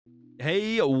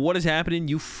Hey, what is happening,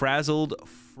 you frazzled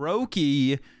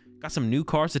Froakie? Got some new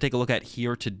cards to take a look at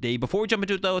here today. Before we jump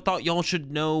into it, though, I thought y'all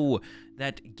should know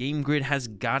that GameGrid has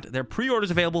got their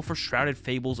pre-orders available for Shrouded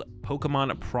Fables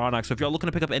Pokemon products. So if y'all looking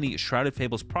to pick up any Shrouded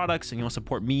Fables products and you want to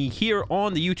support me here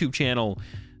on the YouTube channel,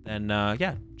 then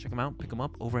yeah, check them out, pick them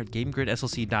up over at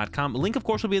GameGridSLC.com. Link, of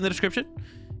course, will be in the description,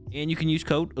 and you can use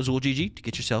code AzulGG to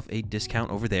get yourself a discount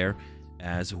over there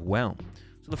as well.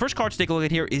 So the first card to take a look at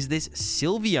here is this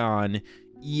Sylveon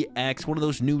EX, one of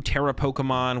those new Terra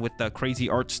Pokemon with the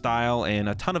crazy art style and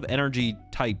a ton of energy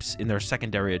types in their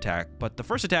secondary attack. But the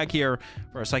first attack here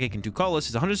for a Psychic and 2 colorless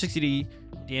is 160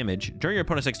 damage. During your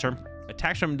opponent's next turn,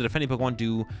 attacks from the defending Pokemon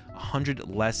do 100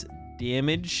 less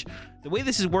damage. The way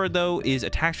this is worded, though, is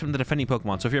attacks from the defending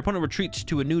Pokemon. So if your opponent retreats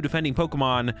to a new defending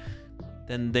Pokemon,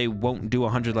 then they won't do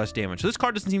 100 less damage. So this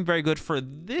card doesn't seem very good for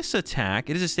this attack.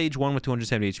 It is a stage 1 with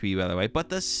 270 HP, by the way. But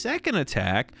the second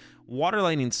attack, Water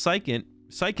Lightning Psychic,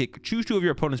 choose 2 of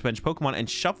your opponent's bench Pokemon and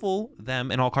shuffle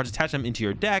them and all cards attach them into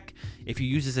your deck. If you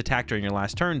use this attack during your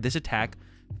last turn, this attack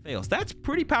fails. That's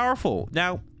pretty powerful.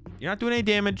 Now, you're not doing any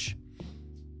damage.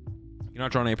 You're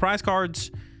not drawing any prize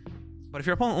cards. But if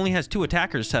your opponent only has 2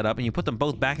 attackers set up and you put them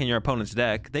both back in your opponent's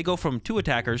deck, they go from 2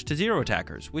 attackers to 0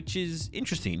 attackers, which is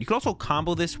interesting. You can also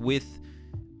combo this with,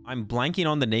 I'm blanking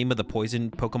on the name of the poison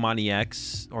Pokemon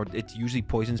EX, or it's usually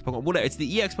poisons Pokemon. Whatever. It's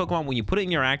the EX Pokemon. When you put it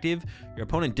in your active, your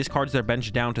opponent discards their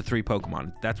bench down to 3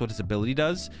 Pokemon. That's what its ability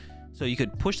does. So you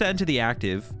could push that into the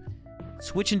active,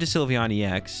 switch into Sylveon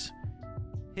EX,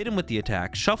 hit him with the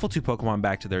attack, shuffle 2 Pokemon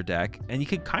back to their deck, and you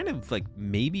could kind of like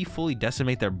maybe fully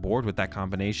decimate their board with that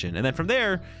combination. And then from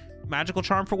there, Magical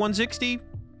Charm for 160.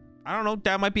 I don't know,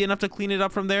 that might be enough to clean it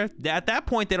up from there. At that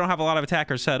point, they don't have a lot of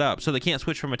attackers set up, so they can't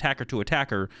switch from attacker to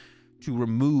attacker to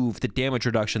remove the damage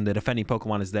reduction the defending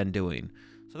Pokemon is then doing.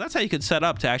 So that's how you could set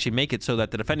up to actually make it so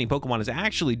that the defending Pokemon is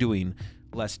actually doing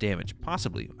less damage.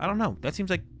 Possibly. I don't know. That seems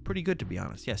like pretty good, to be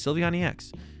honest. Yeah, Sylveon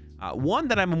EX. One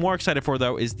that I'm more excited for,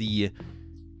 though, is the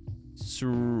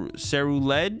Ceruledge.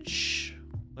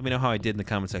 Let me know how I did in the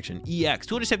comment section. EX,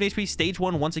 270 HP, stage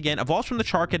 1 once again. Evolves from the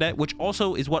Charcadet, which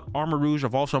also is what Armor Rouge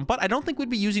evolves from. But I don't think we'd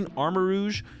be using Armor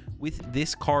Rouge with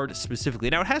this card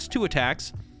specifically. Now, it has 2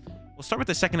 attacks. We'll start with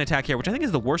the second attack here, which I think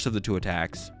is the worst of the 2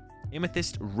 attacks.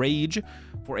 Amethyst Rage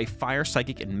for a Fire,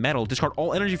 Psychic, and Metal. Discard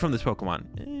all energy from this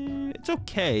Pokemon. It's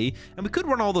okay. And we could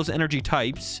run all those energy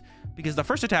types, because the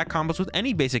first attack combos with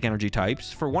any basic energy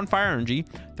types. For 1 fire energy,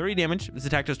 30 damage. This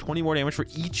attack does 20 more damage for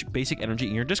each basic energy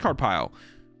in your discard pile.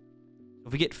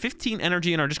 If we get 15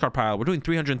 energy in our discard pile, we're doing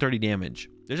 330 damage.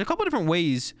 There's a couple different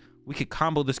ways we could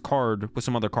combo this card with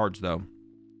some other cards, though.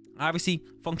 Obviously,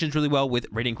 functions really well with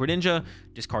Radiant Greninja,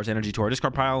 discards energy to our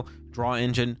discard pile, Draw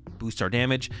Engine, boosts our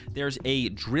damage. There's a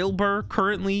Drillbur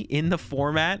currently in the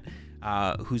format,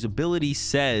 whose ability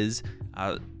says,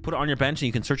 put it on your bench and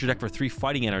you can search your deck for 3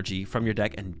 fighting energy from your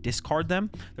deck and discard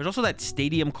them. There's also that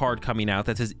Stadium card coming out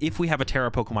that says if we have a Terra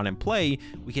Pokemon in play,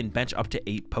 we can bench up to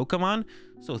 8 Pokemon.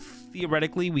 So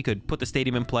theoretically, we could put the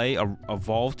Stadium in play,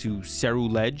 evolve to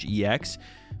Ceruledge EX,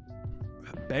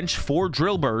 bench 4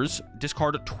 Drillburs,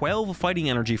 discard 12 fighting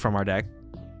energy from our deck.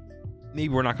 Maybe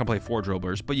we're not going to play 4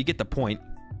 Drillburs, but you get the point.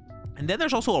 And then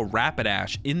there's also a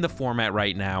Rapidash in the format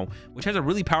right now, which has a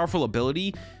really powerful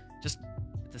ability. Just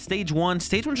the stage 1.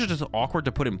 Stage 1 is just awkward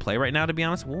to put in play right now, to be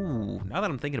honest. Ooh, now that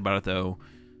I'm thinking about it, though,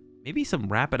 maybe some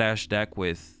Rapidash deck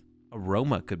with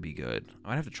Aroma could be good.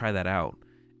 I'd have to try that out.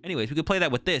 Anyways, we could play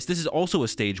that with this. This is also a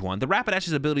stage 1. The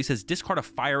Rapidash's ability says discard a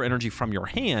fire energy from your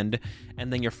hand,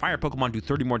 and then your fire Pokemon do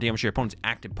 30 more damage to your opponent's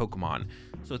active Pokemon.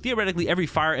 So theoretically, every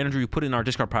fire energy we put in our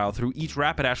discard pile, through each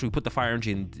Rapidash we put the fire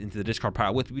energy into the discard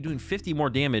pile with, we'd be doing 50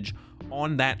 more damage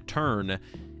on that turn.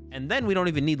 And then we don't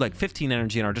even need like 15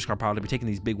 energy in our discard pile to be taking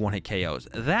these big one-hit KOs.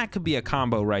 That could be a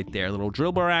combo right there. A little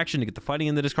Drillbur action to get the fighting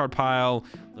in the discard pile,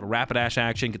 a little Rapidash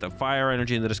action, get the fire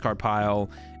energy in the discard pile,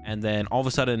 and then all of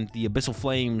a sudden the Abyssal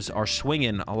Flames are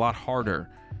swinging a lot harder.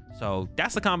 So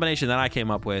that's the combination that I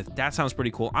came up with. That sounds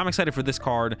pretty cool. I'm excited for this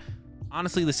card.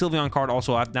 Honestly, the Sylveon card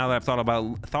also, now that I've thought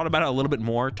about it a little bit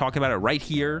more, talking about it right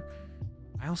here,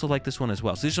 I also like this one as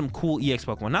well. So there's some cool EX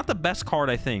Pokemon. Not the best card,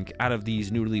 I think, out of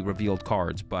these newly revealed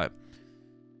cards, but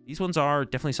these ones are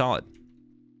definitely solid.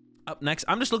 Up next,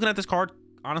 I'm just looking at this card,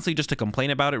 honestly, just to complain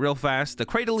about it real fast. The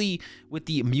Cradily with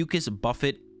the Mucus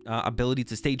Buffet ability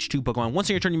to stage 2 Pokemon. Once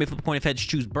in your turn, you may flip a coin of heads,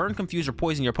 choose Burn, Confuse, or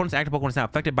Poison. Your opponent's active Pokemon is now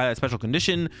affected by that special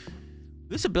condition.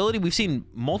 This ability we've seen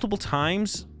multiple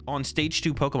times on stage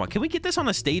 2 Pokemon. Can we get this on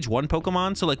a stage 1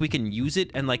 Pokemon so like we can use it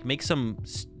and like make some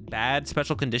bad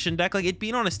special condition deck. Like, it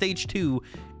being on a stage 2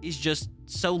 is just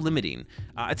so limiting.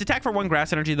 Its attack for 1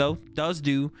 grass energy, though, does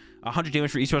do 100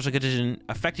 damage for each special condition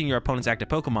affecting your opponent's active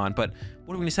Pokemon. But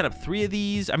what are we going to set up? 3 of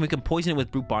these? I mean, we can poison it with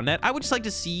Brute Bonnet. I would just like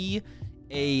to see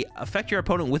a affect your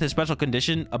opponent with a special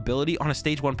condition ability on a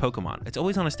stage 1 Pokemon. It's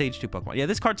always on a stage 2 Pokemon. Yeah,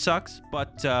 this card sucks,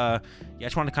 but yeah, I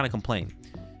just wanted to kind of complain.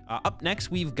 Up next,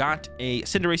 we've got a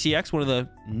Cinderace EX,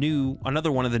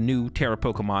 another one of the new Terra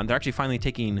Pokemon. They're actually finally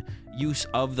taking use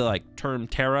of the term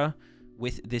Terra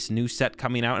with this new set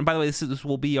coming out. And by the way, this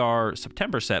will be our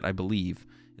September set, I believe,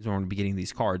 is when we're going to be getting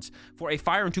these cards. For a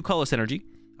Fire and 2 colorless energy,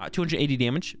 280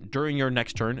 damage during your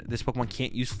next turn. This Pokemon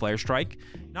can't use Flare Strike.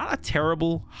 Not a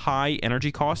terrible high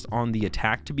energy cost on the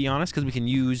attack, to be honest, because we can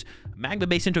use Magma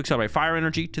Basin to accelerate fire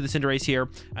energy to the Cinderace here,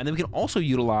 and then we can also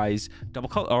utilize double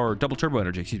turbo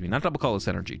energy, excuse me, not double colorless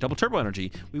energy, double turbo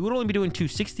energy. We would only be doing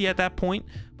 260 at that point,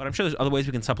 but I'm sure there's other ways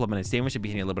we can supplement its damage to be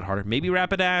hitting a little bit harder. Maybe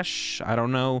Rapidash, I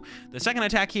don't know. The second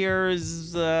attack here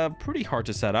is pretty hard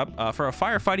to set up. For a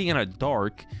firefighting and a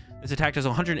dark, this attack does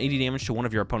 180 damage to one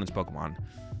of your opponent's Pokemon.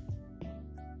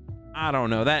 I don't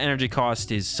know. That energy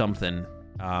cost is something.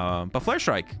 But Flare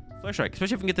Strike, especially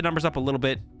if we can get the numbers up a little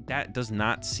bit, that does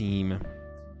not seem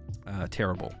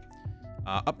terrible.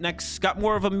 Up next, got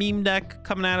more of a meme deck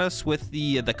coming at us with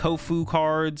the Kofu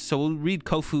cards. So we'll read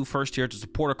Kofu first here. It's a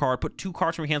supporter card. Put 2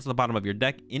 cards from your hands on the bottom of your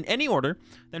deck in any order,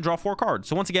 then draw 4 cards.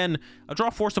 So once again, a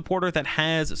draw 4 supporter that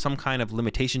has some kind of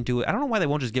limitation to it. I don't know why they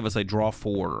won't just give us a draw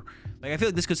 4. Like, I feel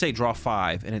like this could say draw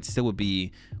 5, and it still would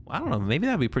be, well, I don't know, maybe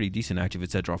that would be pretty decent actually if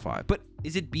it said draw 5. But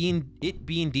is it being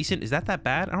decent? Is that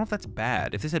bad? I don't know if that's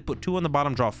bad. If this had put 2 on the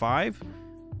bottom, draw 5,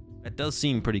 that does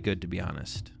seem pretty good, to be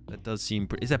honest. That does seem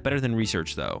is that better than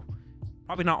research, though?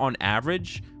 Probably not on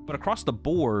average, but across the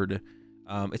board,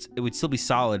 it would still be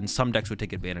solid, and some decks would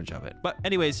take advantage of it. But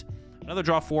anyways, another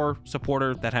draw 4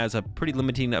 supporter that has a pretty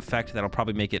limiting effect that'll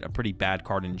probably make it a pretty bad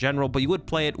card in general, but you would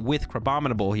play it with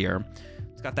Crabominable here.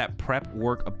 It's got that prep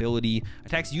work ability.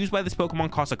 Attacks used by this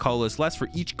Pokemon cost a colorless less for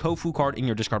each Kofu card in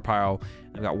your discard pile.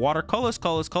 And we got water, colorless,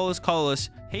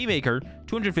 Haymaker,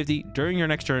 250. During your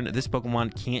next turn, this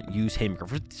Pokemon can't use Haymaker.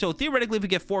 So theoretically, if we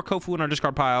get 4 Kofu in our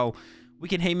discard pile, we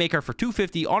can Haymaker for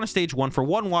 250 on a stage 1 for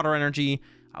 1 water energy.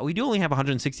 We do only have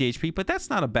 160 HP, but that's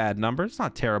not a bad number. It's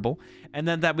not terrible. And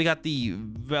then we got the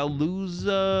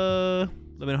Veluza.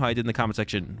 Let me know how I did in the comment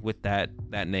section with that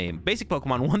name. Basic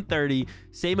Pokemon, 130,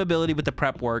 same ability with the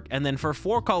prep work, and then for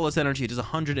 4 colorless energy, it does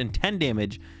 110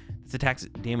 damage. This attack's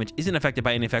damage isn't affected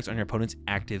by any effects on your opponent's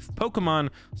active Pokemon.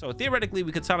 So theoretically,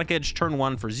 we could Sonic Edge turn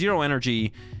 1 for 0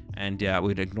 energy, and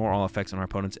we'd ignore all effects on our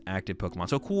opponent's active Pokemon.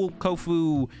 So cool,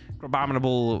 Kofu,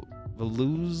 Abominable,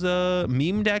 Veluza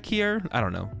meme deck here. I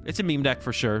don't know. It's a meme deck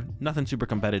for sure. Nothing super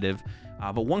competitive,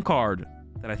 but one card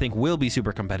that I think will be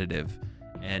super competitive,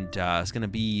 and it's going to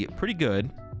be pretty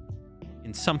good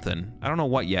in something. I don't know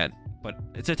what yet, but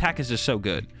its attack is just so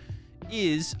good.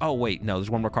 Oh, wait, no, there's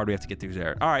one more card we have to get through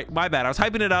there. All right, my bad. I was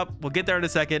hyping it up. We'll get there in a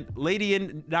second.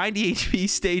 Ladian, 90 HP,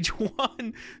 stage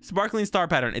 1, Sparkling Star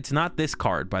Pattern. It's not this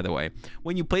card, by the way.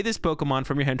 When you play this Pokemon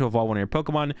from your hand to evolve one of your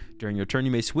Pokemon, during your turn,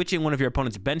 you may switch in one of your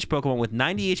opponent's bench Pokemon with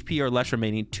 90 HP or less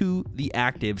remaining to the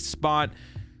active spot.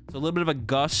 So a little bit of a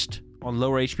gust on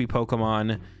lower HP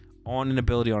Pokemon on an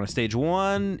ability on a stage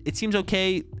 1. It seems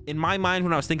okay. In my mind,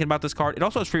 when I was thinking about this card, it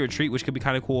also has Free Retreat, which could be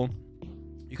kind of cool.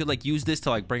 You could use this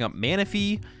to bring up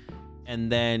Manaphy,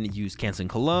 and then use Canceling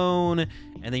Cologne,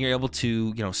 and then you're able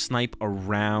to, snipe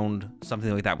around something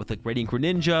like that with Radiant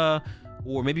Greninja,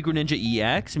 or maybe Greninja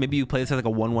EX. Maybe you play this as a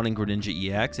 1/1 in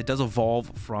Greninja EX. It does evolve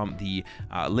from the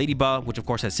Ladybug, which of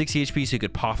course has 60 HP, so you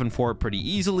could Poffin for it pretty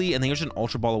easily, and then you're just an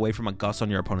Ultra Ball away from a Gust on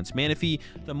your opponent's Manaphy.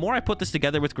 The more I put this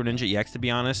together with Greninja EX, to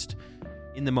be honest,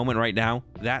 in the moment right now,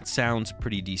 that sounds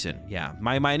pretty decent. Yeah,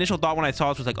 my initial thought when I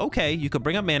saw this was okay, you could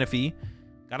bring up Manaphy,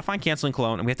 gotta find Canceling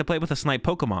Cologne, and we have to play with a Snipe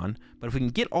Pokemon, but if we can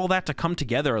get all that to come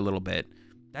together a little bit,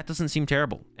 that doesn't seem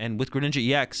terrible. And with Greninja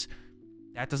EX,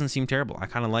 that doesn't seem terrible. I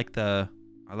kind of like I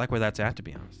like where that's at, to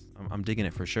be honest. I'm digging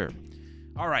it for sure.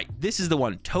 All right, this is the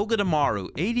one. Togedemaru,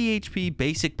 80 HP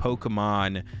basic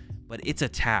Pokemon, but its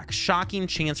attack. Shocking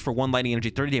chance for 1 lightning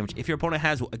energy, 30 damage. If your opponent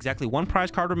has exactly 1 prize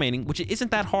card remaining, which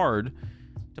isn't that hard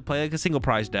to play a single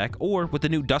prize deck, or with the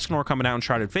new Dusknoir coming out in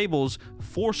Shrouded Fables,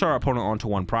 force our opponent onto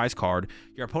 1 prize card.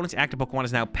 Your opponent's active Pokemon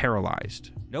is now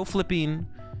paralyzed. No flipping,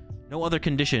 no other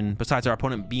condition besides our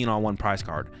opponent being on 1 prize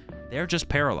card. They're just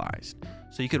paralyzed.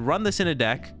 So you could run this in a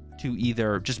deck to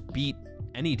either just beat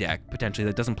any deck, potentially,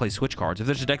 that doesn't play switch cards. If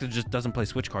there's a deck that just doesn't play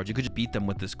switch cards, you could just beat them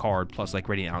with this card, plus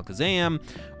Radiant Alakazam,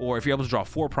 or if you're able to draw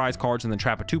 4 prize cards and then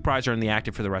trap a 2 prizer in the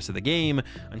active for the rest of the game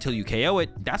until you KO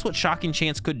it, that's what Shocking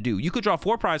Chance could do. You could draw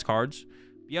 4 prize cards,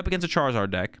 be up against a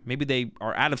Charizard deck. Maybe they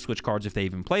are out of switch cards if they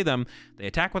even play them. They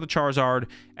attack with a Charizard,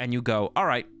 and you go, all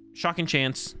right, Shocking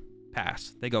Chance,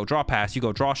 pass. They go, draw, pass. You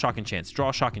go, draw, Shocking Chance,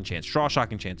 draw, Shocking Chance, draw,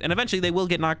 Shocking Chance. And eventually they will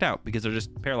get knocked out because they're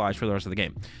just paralyzed for the rest of the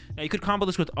game. Now, you could combo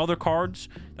this with other cards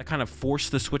that kind of force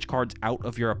the switch cards out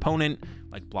of your opponent,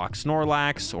 like block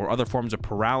Snorlax or other forms of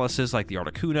paralysis like the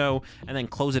Articuno, and then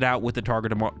close it out with the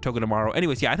Togedemaru.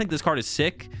 Anyways, yeah, I think this card is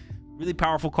sick. Really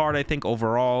powerful card, I think,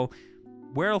 overall.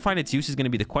 Where it'll find its use is going to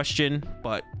be the question,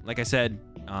 but like I said,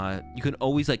 you can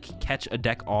always like catch a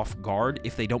deck off guard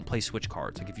if they don't play switch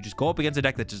cards. Like if you just go up against a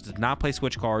deck that just does not play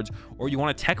switch cards, or you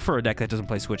want to tech for a deck that doesn't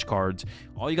play switch cards,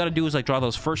 all you got to do is like draw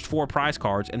those first 4 prize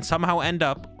cards and somehow end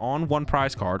up on 1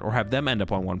 prize card, or have them end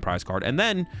up on 1 prize card, and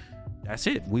then that's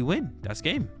it. We win. That's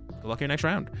game. Good luck your next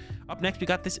round. Up next, we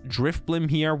got this Drifblim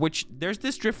here, which there's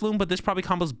this Drifloon, but this probably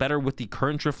combos better with the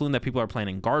current Drifloon that people are playing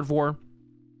in Gardevoir.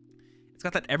 It's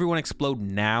got that Everyone Explode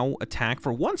Now attack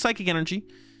for 1 Psychic Energy,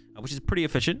 which is pretty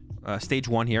efficient. Stage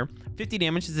 1 here. 50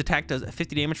 damage. This attack does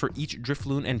 50 damage for each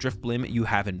Drifloon and Drifblim you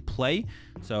have in play.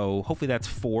 So hopefully that's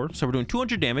 4. So we're doing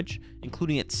 200 damage,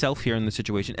 including itself here in the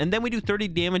situation. And then we do 30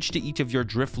 damage to each of your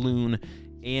Drifloon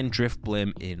and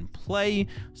Drifblim in play.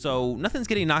 So nothing's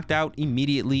getting knocked out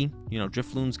immediately. You know,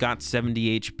 Drifloon's got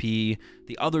 70 HP.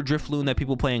 The other Drifloon that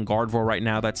people play in Gardevoir right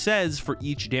now, that says for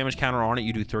each damage counter on it,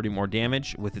 you do 30 more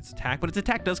damage with its attack. But its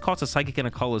attack does cost a Psychic and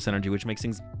a Colorless Energy, which makes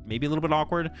things maybe a little bit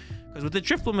awkward. Because with the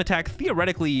Drifblim attack,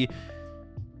 theoretically,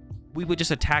 we would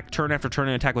just attack turn after turn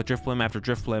and attack with Drifblim after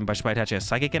Drifblim by attaching a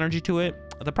Psychic Energy to it.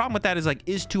 The problem with that is, like,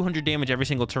 is 200 damage every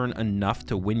single turn enough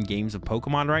to win games of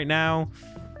Pokemon right now?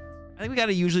 I think we got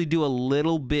to usually do a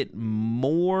little bit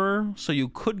more. So you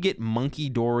could get Monkey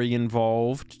Dory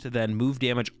involved to then move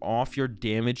damage off your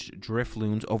damaged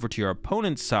Drifloons over to your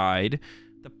opponent's side.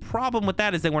 The problem with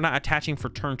that is that we're not attaching for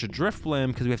turn to Drifblim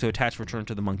because we have to attach for turn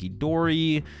to the Monkey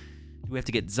Dory. We have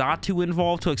to get Xatu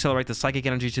involved to accelerate the Psychic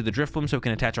Energy to the Drifblim so we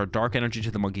can attach our Dark Energy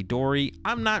to the Monkey Dory.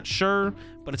 I'm not sure,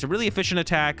 but it's a really efficient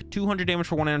attack. 200 damage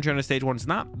for 1 energy on a stage 1 is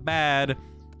not bad,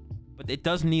 but it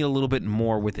does need a little bit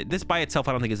more with it. This by itself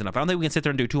I don't think is enough. I don't think we can sit there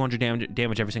and do 200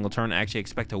 damage every single turn and actually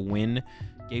expect to win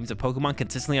games of Pokemon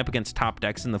consistently up against top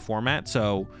decks in the format.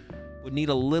 So would need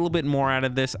a little bit more out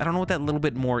of this. I don't know what that little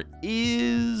bit more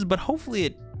is, but hopefully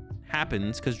it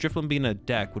happens, because Drifblim being a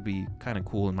deck would be kind of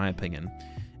cool in my opinion.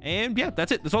 And yeah,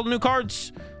 that's it. That's all the new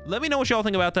cards. Let me know what y'all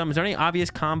think about them. Is there any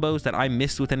obvious combos that I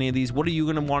missed with any of these? What are you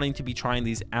gonna wanting to be trying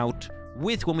these out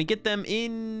with when we get them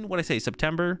in, what I say,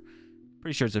 September?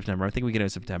 Pretty sure it's September. I think we get it in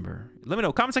September. Let me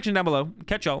know. Comment section down below.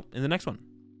 Catch y'all in the next one.